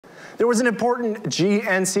There was an important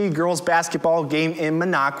GNC girls basketball game in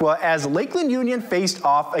Minocqua as Lakeland Union faced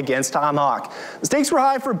off against Tomahawk. The stakes were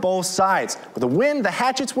high for both sides. With a win, the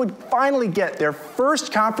Hatchets would finally get their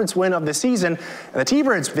first conference win of the season, and the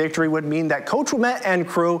T-Birds' victory would mean that Coach Wilmette and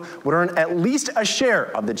crew would earn at least a share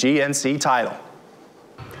of the GNC title.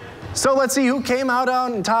 So let's see who came out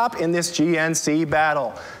on top in this GNC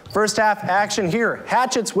battle. First half action here.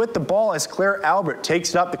 Hatchets with the ball as Claire Albert takes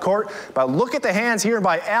it up the court. But look at the hands here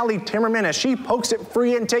by Allie Timmerman as she pokes it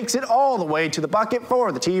free and takes it all the way to the bucket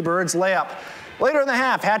for the T-Birds layup. Later in the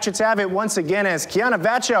half, Hatchets have it once again as Kiana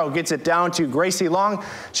Vachow gets it down to Gracie Long.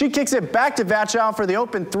 She kicks it back to Vachow for the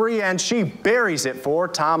open three, and she buries it for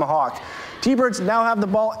Tomahawk. T-Birds now have the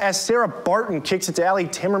ball as Sarah Barton kicks it to Allie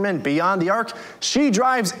Timmerman beyond the arc. She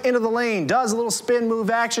drives into the lane, does a little spin move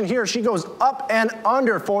action here. She goes up and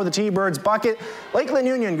under for the T-Birds bucket. Lakeland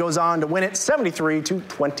Union goes on to win it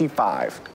 73-25.